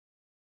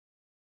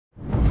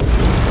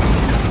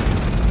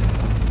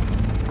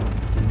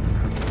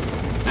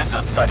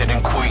lizards sighted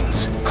in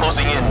Queens.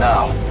 Closing in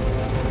now.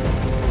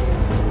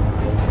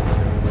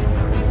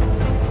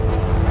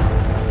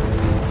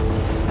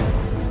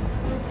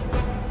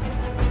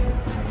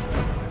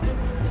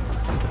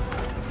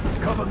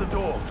 Cover the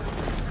door.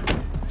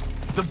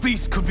 The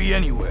beast could be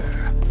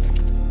anywhere.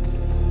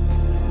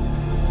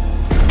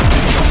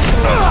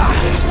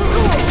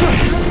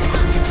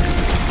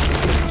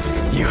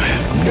 You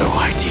have no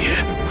idea.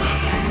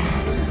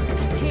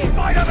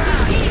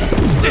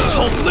 Spider-Man! This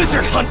whole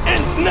lizard hunt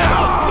ends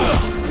now!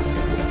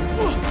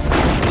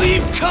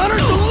 Leave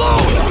Connors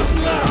alone!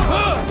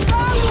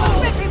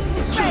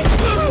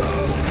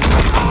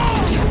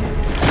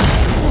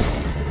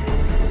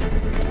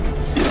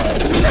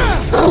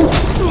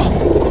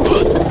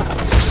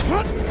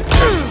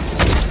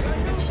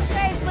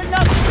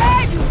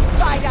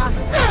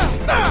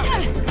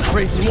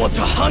 Craven wants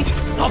a hunt?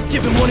 I'll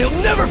give him one he'll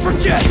never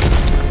forget!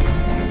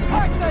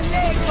 Hurt the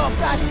leg of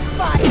that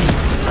spider!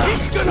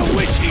 He's gonna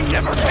wish he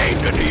never came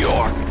to New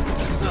York!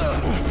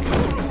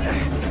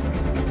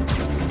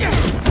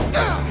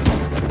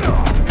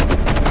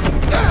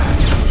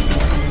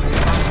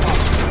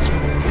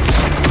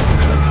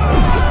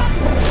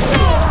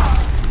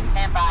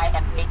 Stand by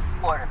and take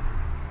orders.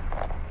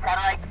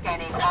 Satellite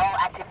scanning all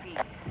active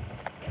feeds.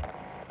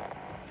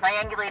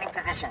 Triangulating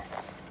position.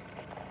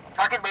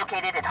 Target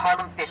located at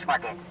Harlem Fish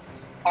Market.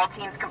 All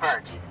teams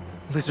converge.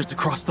 Lizards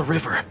across the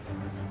river.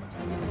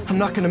 I'm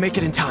not gonna make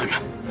it in time.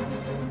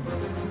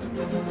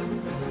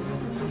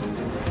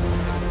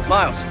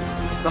 Miles,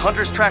 the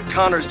hunters tracked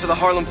Connors to the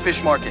Harlem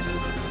Fish Market.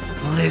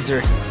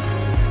 Lizard.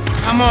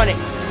 I'm on it.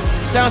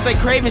 Sounds like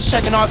Craven's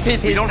checking off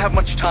his... We don't have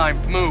much time.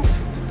 Move.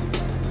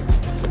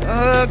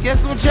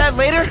 Guess we'll chat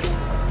later?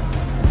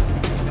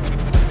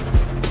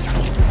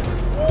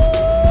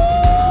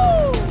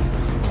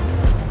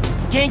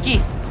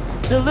 Genki,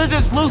 the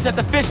lizard's loose at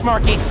the fish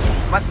market.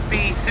 Must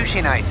be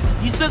sushi night.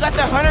 You still got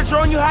the hunter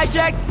drone you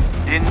hijacked?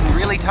 Been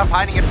really tough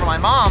hiding it from my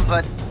mom,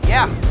 but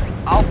yeah,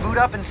 I'll boot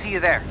up and see you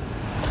there.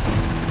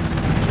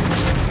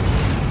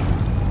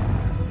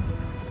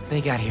 They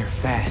got here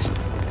fast.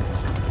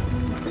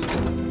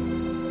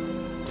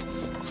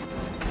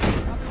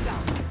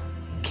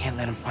 Can't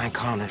let him find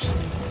Connors,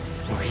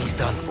 or he's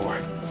done for.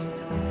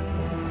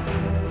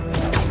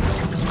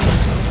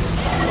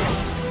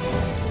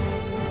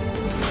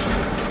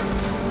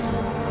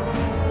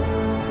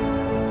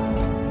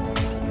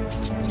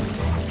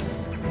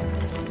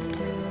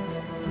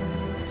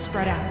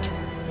 Spread out.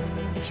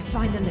 If you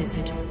find the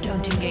lizard,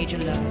 don't engage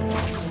alone.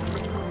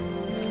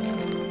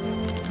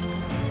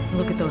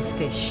 Look at those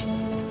fish.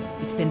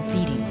 It's been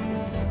feeding.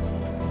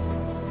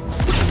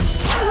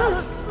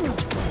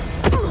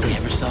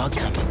 Never saw it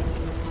coming.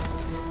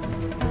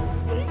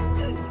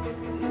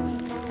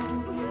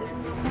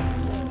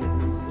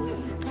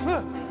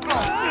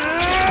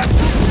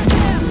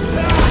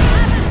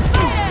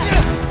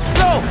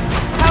 So,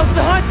 how's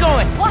the hunt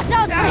going? Watch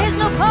out for his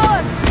new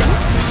powers!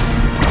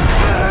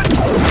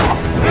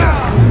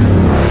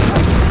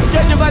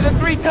 Judging by the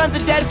 3 tons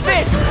of dead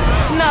fish,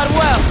 not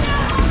well.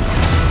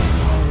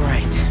 All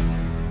right.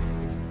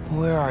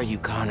 Where are you,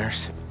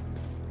 Connors?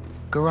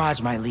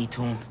 Garage might lead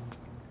to him.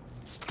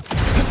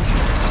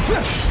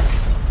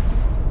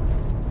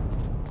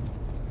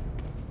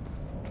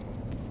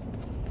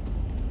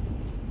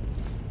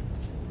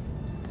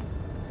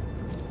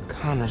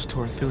 Connors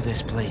tore through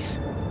this place.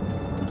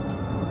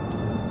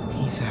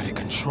 He's out of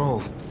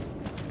control.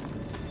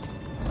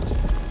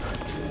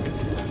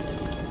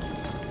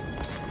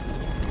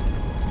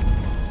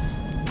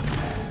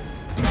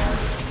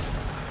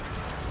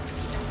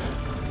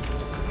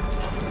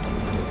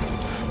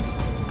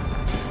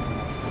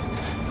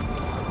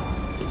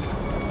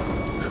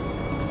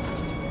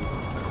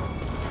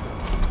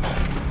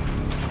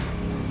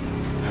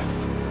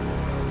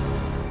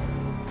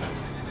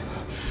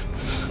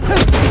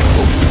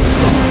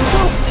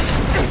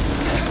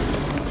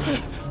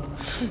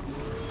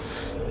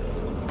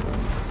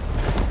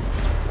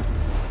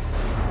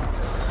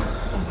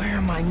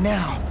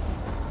 Now.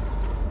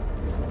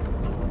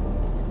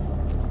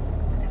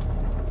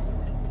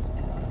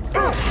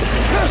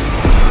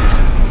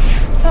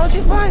 How'd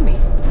you find me?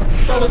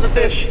 Follow the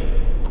fish.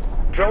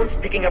 Drone's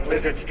picking up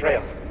Lizard's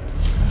trail.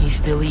 He's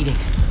still eating.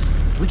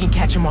 We can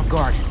catch him off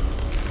guard.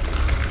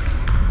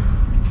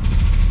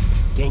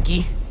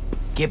 Genki,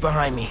 get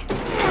behind me.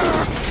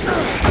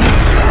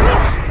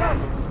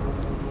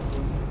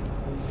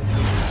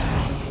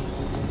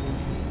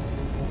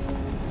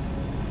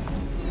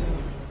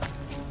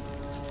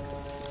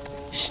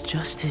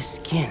 Just his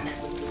skin.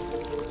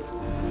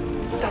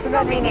 Doesn't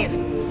that mean he's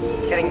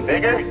getting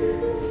bigger?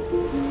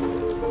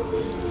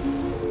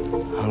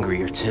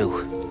 Hungrier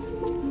too.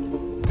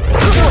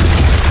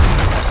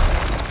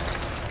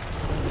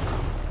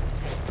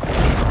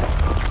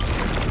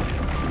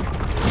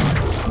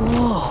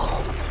 Whoa.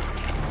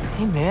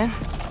 Hey, man.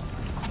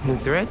 New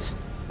threats?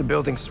 The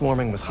building's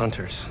swarming with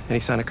hunters. Any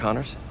sign of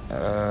Connors?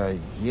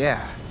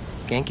 Yeah.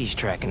 Genki's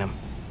tracking him.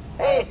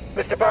 Hey,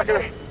 Mr.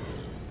 Parker.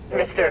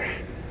 Mr.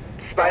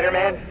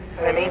 Spider-Man,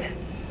 I mean.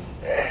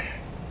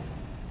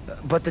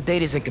 but the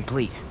data's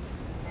incomplete.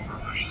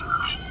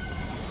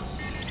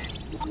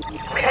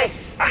 Okay,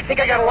 I think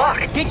I got a lock.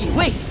 Ganke,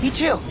 wait! Be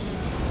chill!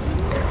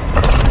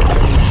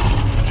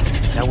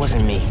 That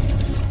wasn't me.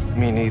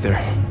 Me neither.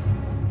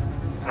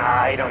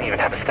 I don't even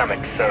have a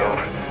stomach, so...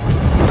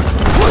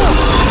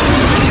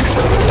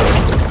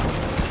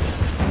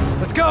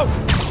 Let's go!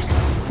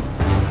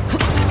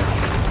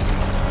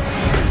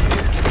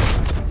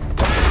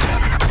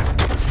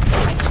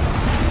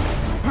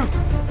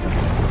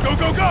 Go,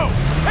 go, go!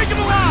 Take him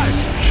alive!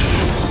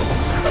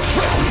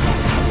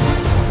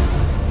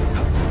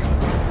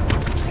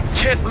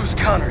 Can't lose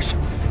Connors.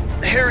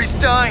 Harry's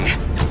dying,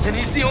 and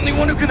he's the only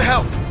one who can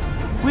help.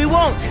 We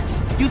won't!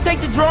 You take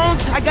the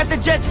drones, I got the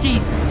jet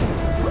skis.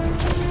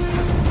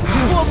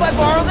 Cool if I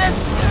borrow this?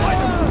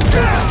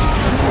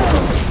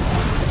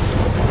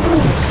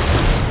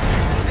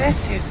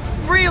 This is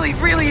really,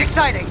 really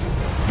exciting.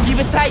 Keep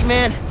it tight,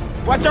 man.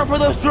 Watch out for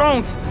those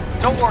drones.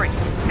 Don't worry.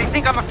 They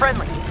think I'm a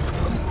friendly.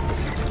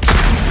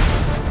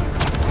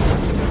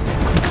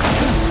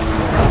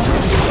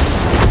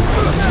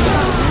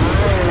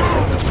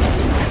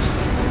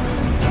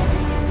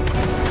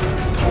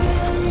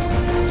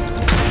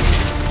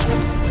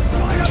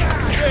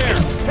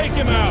 Take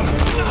him out!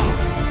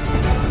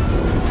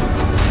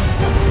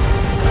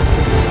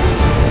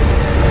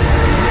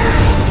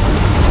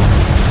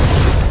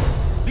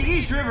 The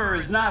East River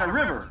is not a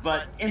river,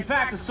 but in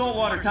fact a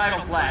saltwater tidal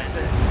flat.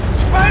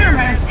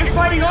 Spider-Man is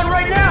fighting on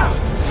right now!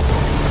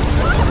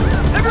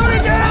 Everybody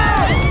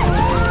down!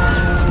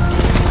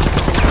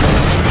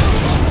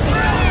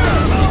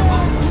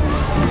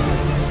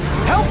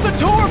 Help the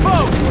tour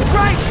boat!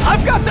 Right!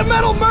 I've got the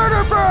metal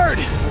murder bird!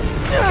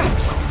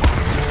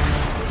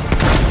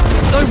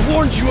 I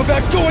warned you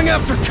about going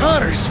after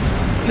Connors.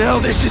 Now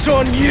this is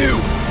on you.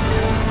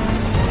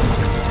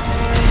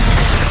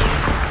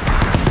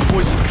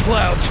 Poison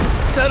clouds.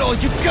 That all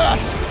you got?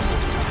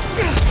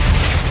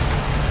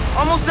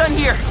 Almost done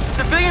here.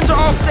 Civilians are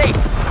all safe.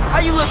 How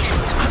you looking?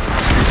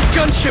 This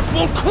gunship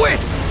won't quit.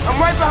 I'm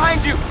right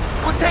behind you.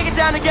 We'll take it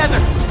down together.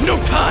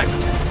 No time.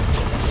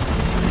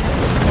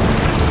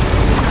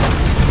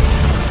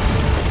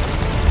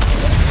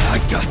 I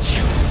got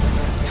you.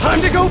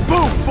 Time to go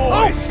boom,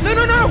 boys!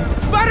 Oh, no!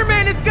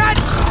 Spider-Man, it's got...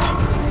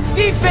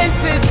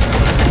 defenses!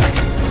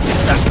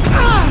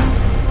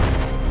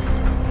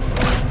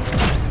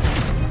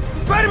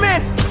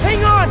 Spider-Man,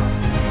 hang on!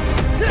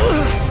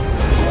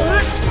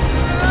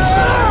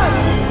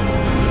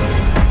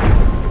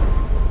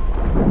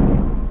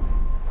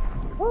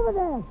 Over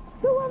there!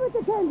 The one with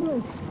the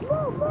tendrils!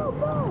 Move, move,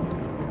 move!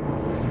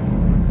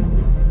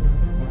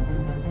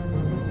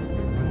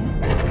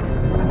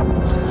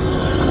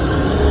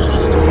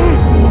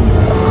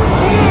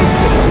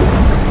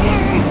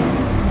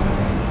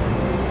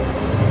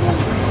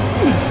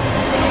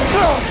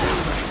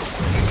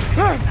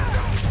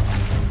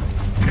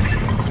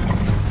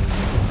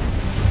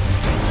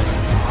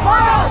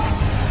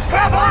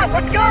 Grab on,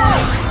 let's go!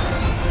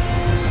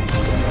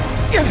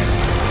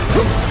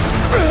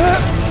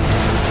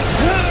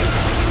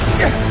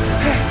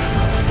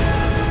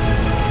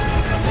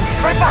 He's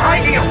right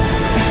behind you!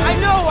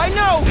 I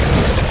know!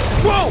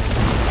 Whoa!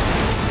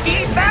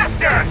 Ski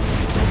faster!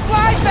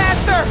 Fly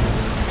faster!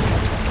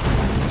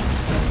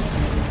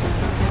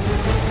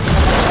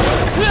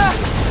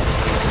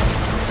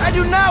 I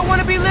do not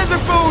want to be lizard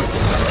food!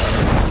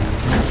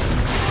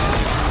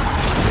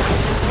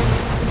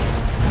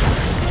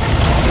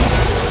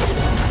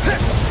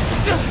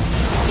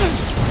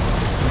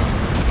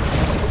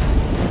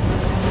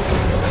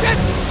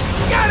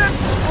 Got him!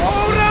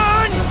 Hold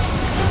on!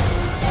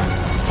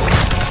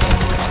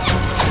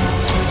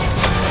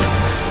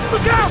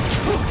 Look out!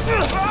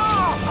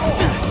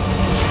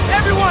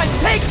 Everyone,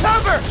 take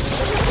cover!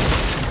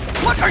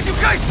 What are you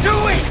guys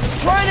doing?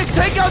 Trying to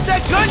take out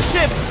that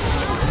gunship!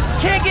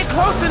 Can't get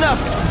close enough!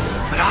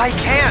 But I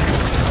can.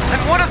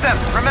 I'm one of them,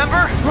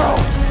 remember? Bro,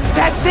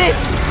 that's it!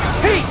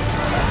 Pete!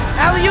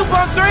 Alley-oop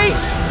on 3!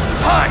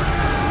 Fine.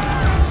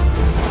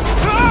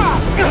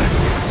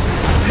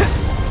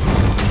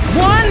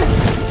 1,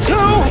 2,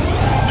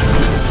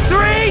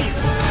 3!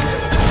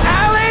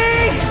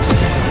 Alley!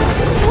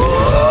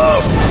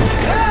 Woo!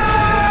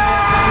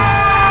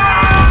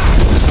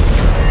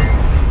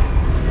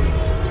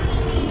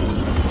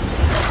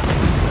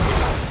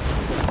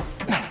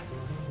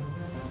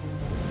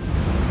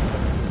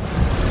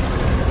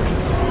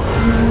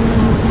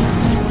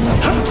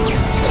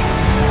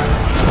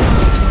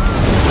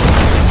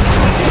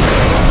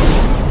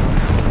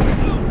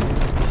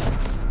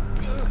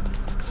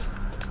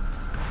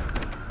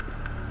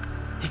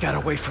 Got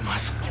away from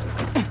us.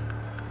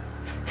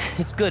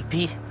 It's good,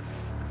 Pete.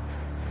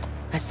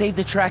 I saved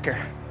the tracker.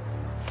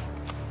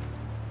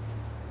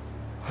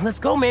 Let's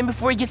go, man,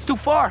 before he gets too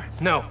far.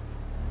 No.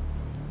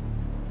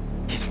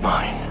 He's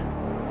mine.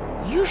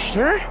 You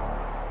sure?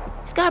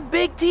 He's got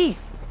big teeth.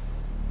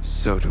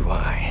 So do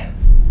I.